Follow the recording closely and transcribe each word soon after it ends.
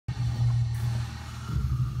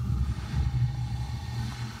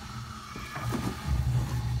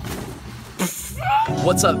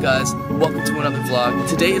What's up, guys? Welcome to another vlog.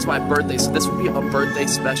 Today is my birthday, so this will be a birthday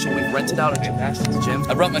special. We've rented out a gymnastics gym.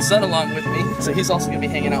 I brought my son along with me, so he's also gonna be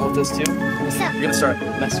hanging out with us too. What's up? We're gonna start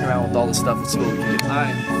messing around with all this stuff and see what we can do.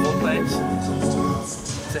 Alright, full planche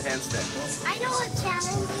to handstand. I know a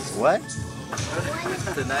challenge. What?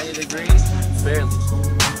 To 90 degrees, barely.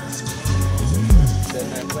 Set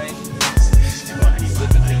that planche. Flip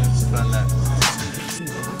it to front that.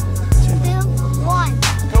 2, 1.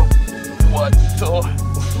 Go. What?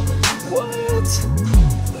 What?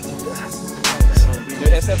 Do a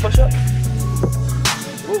handstand push-up.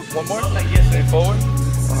 One more. Straight forward.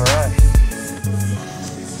 All right.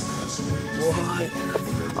 What?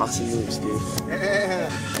 Awesome moves, dude.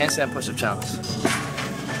 Handstand push-up challenge.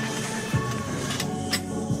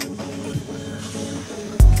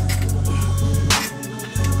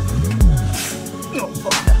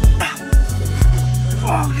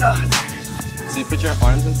 Oh God. So you put your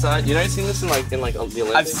arms inside. You never seen this in like the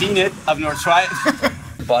Olympics? I've seen it. I've never tried.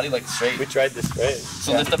 Body like straight. We tried this, right?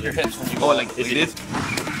 So lift up your hips when you go. Oh, like this?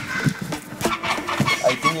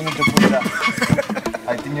 I think you need to put it up.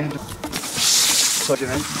 I think you need to. Put your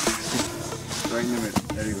hand. Right in the middle.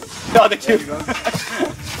 There you go. No, thank you.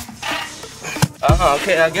 Oh,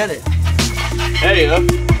 okay, I get it. There you go.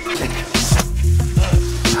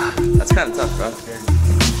 That's kind of tough, bro.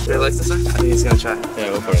 He likes this one? I think he's gonna try. Yeah,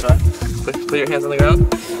 go for it. Try. Put your hands on the ground.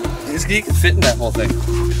 You can fit in that whole thing. Go,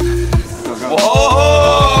 go.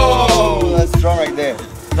 Whoa! That's strong right there.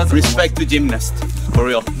 That's Respect to gymnast. For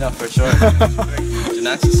real. No, for sure.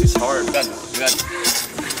 Gymnastics is hard. You got it.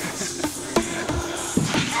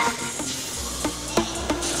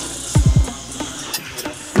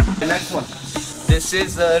 The next one. This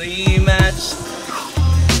is a rematch.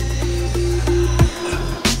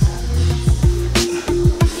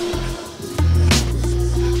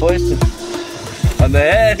 Hoist on the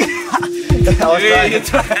head. I was trying. You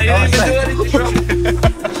didn't even do anything, bro.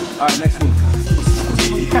 Alright, next move.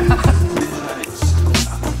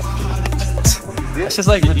 It's just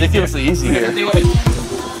like ridiculously easy here.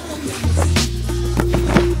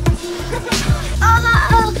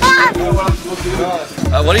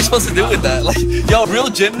 What are you supposed to do with that? Like, yo, real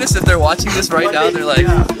gymnasts, if they're watching this right now, they're like,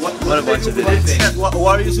 what a bunch of idiots. What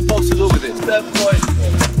are you supposed to do with it? Step point.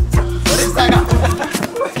 What is that?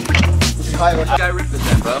 This guy ripped it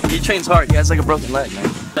then, bro. He trains hard. He has like a broken leg, man.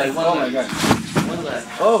 Like, Oh my God. One leg.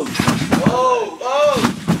 Oh. Oh.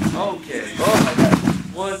 Okay. Oh my God.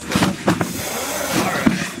 One.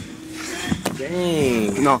 Alright.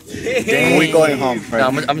 Dang. No. Dang. We're going home. Right? No,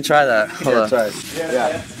 I'm gonna try that. Hold Yeah, on. try it.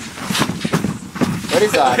 Yeah. What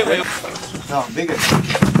is that? No, bigger.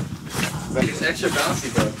 It's extra bouncy,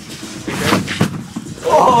 bro.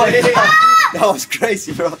 Oh, yeah. That was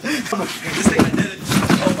crazy, bro. This thing I did it.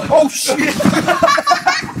 Oh shit!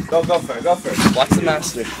 Go for it. Watch the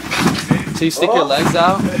master. So you stick your legs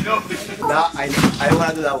out. That I don't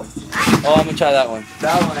wanna do that one. Oh, I'm gonna try that one.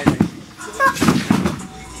 That one I think.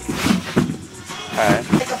 Alright.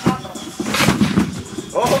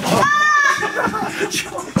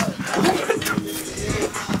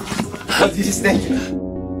 What did you think?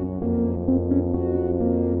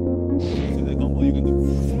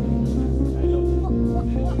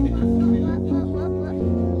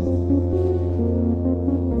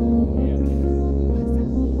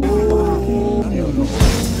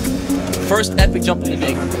 First epic jump in the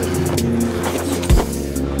day.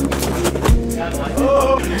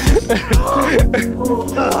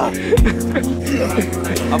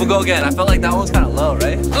 I'm gonna go again. I felt like that one was kind of low,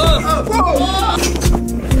 right?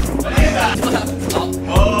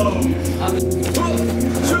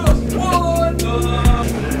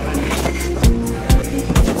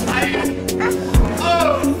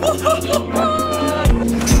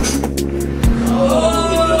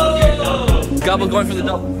 Gobble going for the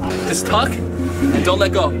double. Just tuck and don't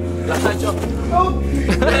let go. Left side jump.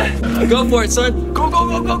 Go for it, son.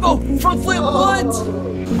 Go. Front flip, what?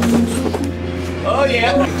 Oh,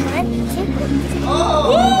 yeah.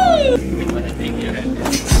 Woo!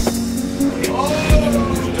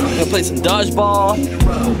 I'm gonna play some dodgeball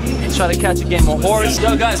and try to catch a game of horse.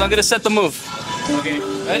 Yo, guys, I'm gonna set the move. Okay.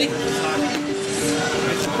 Ready?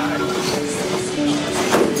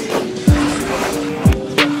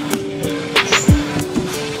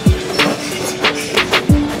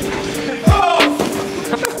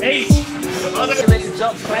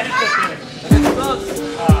 Jump.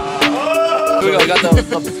 Here we go, got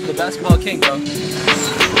the basketball king, bro.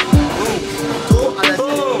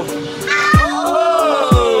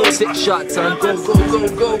 Oh! 6 shots, son. Go.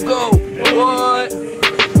 What?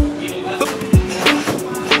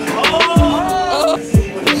 Oh!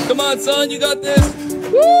 Come on, son, you got this.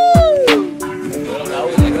 Woo!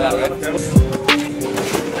 like that, right?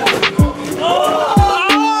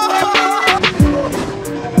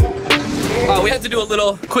 We had to do a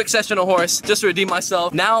little quick session of horse just to redeem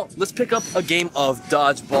myself. Now let's pick up a game of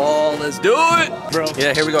dodgeball. Let's do it, Bro.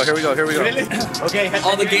 Yeah, here we go. Really? Okay.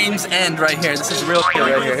 All the games end right here. This is real shit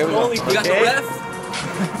right here. Here we go. We got the ref.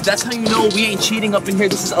 That's how you know we ain't cheating up in here.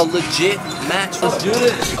 This is a legit match. Let's do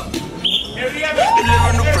this. Yo,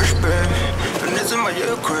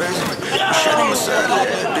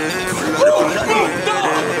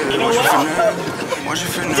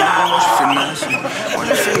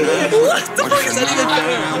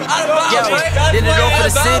 did it all for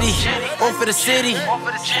the city, all for the city.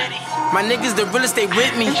 My niggas, the real estate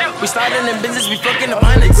with me. We started in business, we fucking up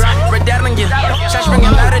hundreds. Right down on you, shots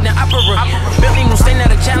ringing louder than opera. Billy Moustain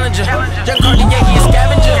not a challenger. Young Cartier, he a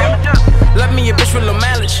scavenger. Love me a bitch with low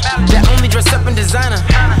mileage, that only dress up in designer.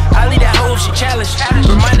 I leave that hoe if she challenged.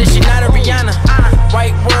 Reminder she not a Rihanna.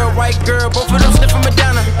 White world, white girl, both of them sniffing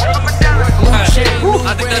Madonna.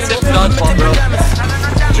 I think that's it for dodgeball, bro.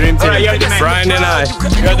 Dream team. You're the man. Brian and I.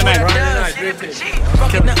 You're the man.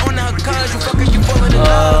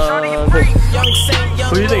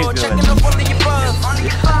 Who do you think is good?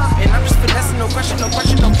 And I'm just finessing, no pressure, no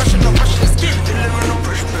pressure, no pressure, no pressure. Let's get it.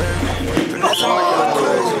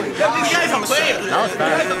 These guys are playing. That was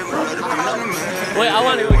fast. Wait, I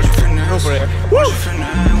want to go for it.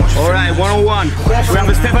 All right, 1-on-1. We have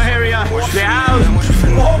a Stefan area. The house.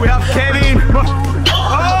 We have Kevin. Oh!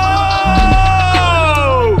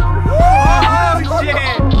 Oh shit!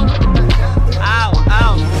 Ow!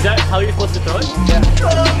 Ow! Is that how you're supposed to throw it?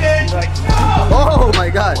 Oh my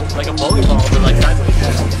god. Like a volleyball, but like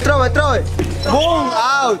sideways. Throw it, throw it. Boom,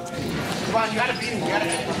 out. Come on, you gotta beat him. You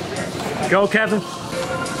gotta. Go, Kevin.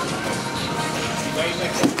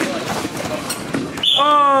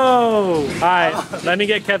 Oh! All right, let me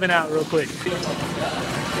get Kevin out real quick.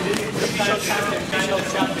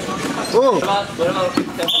 Oh.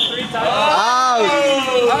 Out.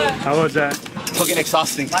 How was that? Fucking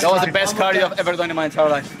exhausting. That was the best cardio I've ever done in my entire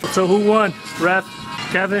life. So who won? Ref?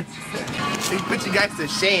 Kevin? He put you guys to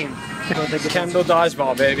shame. Kendall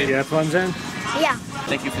dodgeball, baby. You have fun, Zen? Yeah.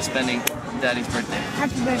 Thank you for spending Daddy's birthday.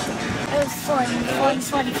 Happy birthday. It was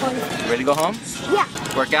fun. Ready to go home? Yeah.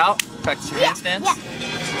 Work out? Practice your handstands? Yeah.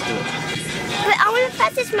 Let's do it. But I want to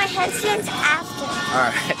practice my handstands after.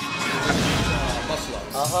 Alright. Muscle up.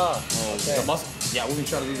 The muscle. Yeah, we're gonna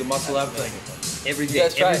try to do the muscle up like every day.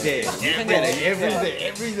 Every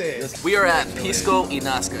day. We are at Pisco y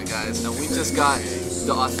Nazca, guys. And we just got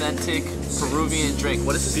the authentic Peruvian drink.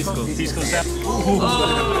 What is this? Pisco Sap.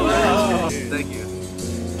 Thank you.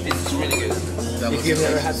 It's really good. If you've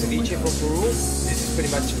never had ceviche from Peru, this is pretty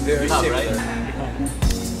much very similar.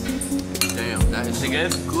 Damn, that is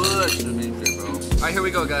good. Good ceviche, bro. Alright, here we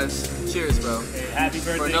go, guys. Cheers, bro. Happy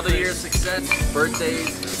birthday. For another year of success, birthdays.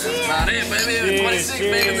 That's about it, baby. 26,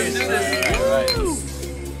 baby. Let's do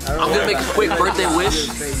this. I'm gonna make a quick birthday wish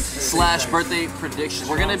 / birthday prediction.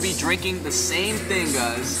 We're gonna be drinking the same thing,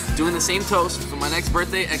 guys. Doing the same toast for my next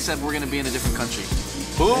birthday, except we're gonna be in a different country.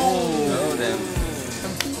 Boom! Oh, damn.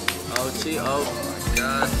 Oh, gee. Oh, my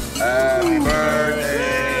God. Happy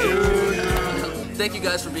birthday. Thank you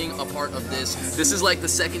guys for being a part of this. This is like the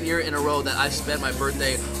second year in a row that I spent my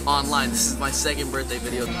birthday online. This is my second birthday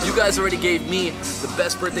video. You guys already gave me the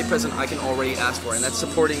best birthday present I can already ask for, and that's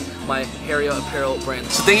supporting my Harrier apparel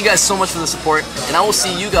brand. So thank you guys so much for the support, and I will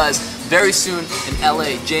see you guys very soon in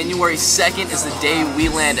LA. January 2nd is the day we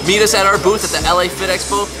land. Meet us at our booth at the LA Fit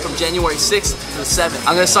Expo from January 6th to the 7th.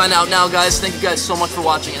 I'm gonna sign out now, guys. Thank you guys so much for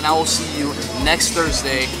watching, and I will see you next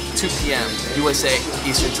Thursday, 2 p.m. USA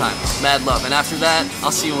Eastern Time. Mad love. And after that,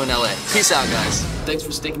 I'll see you in LA. Peace out, guys. Thanks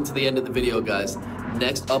for sticking to the end of the video, guys.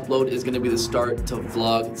 Next upload is going to be the start to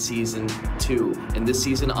vlog season 2. And this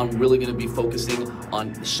season, I'm really going to be focusing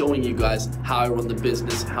on showing you guys how I run the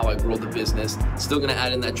business, how I grow the business. Still going to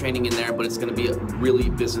add in that training in there, but it's going to be really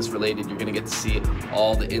business related. You're going to get to see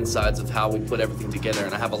all the insides of how we put everything together.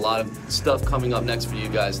 And I have a lot of stuff coming up next for you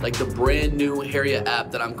guys, like the brand new Harrier app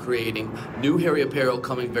that I'm creating, new Harrier apparel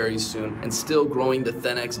coming very soon, and still growing the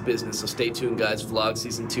ThenX business. So stay tuned, guys. Vlog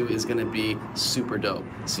season 2 is going to be super dope.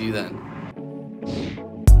 See you then.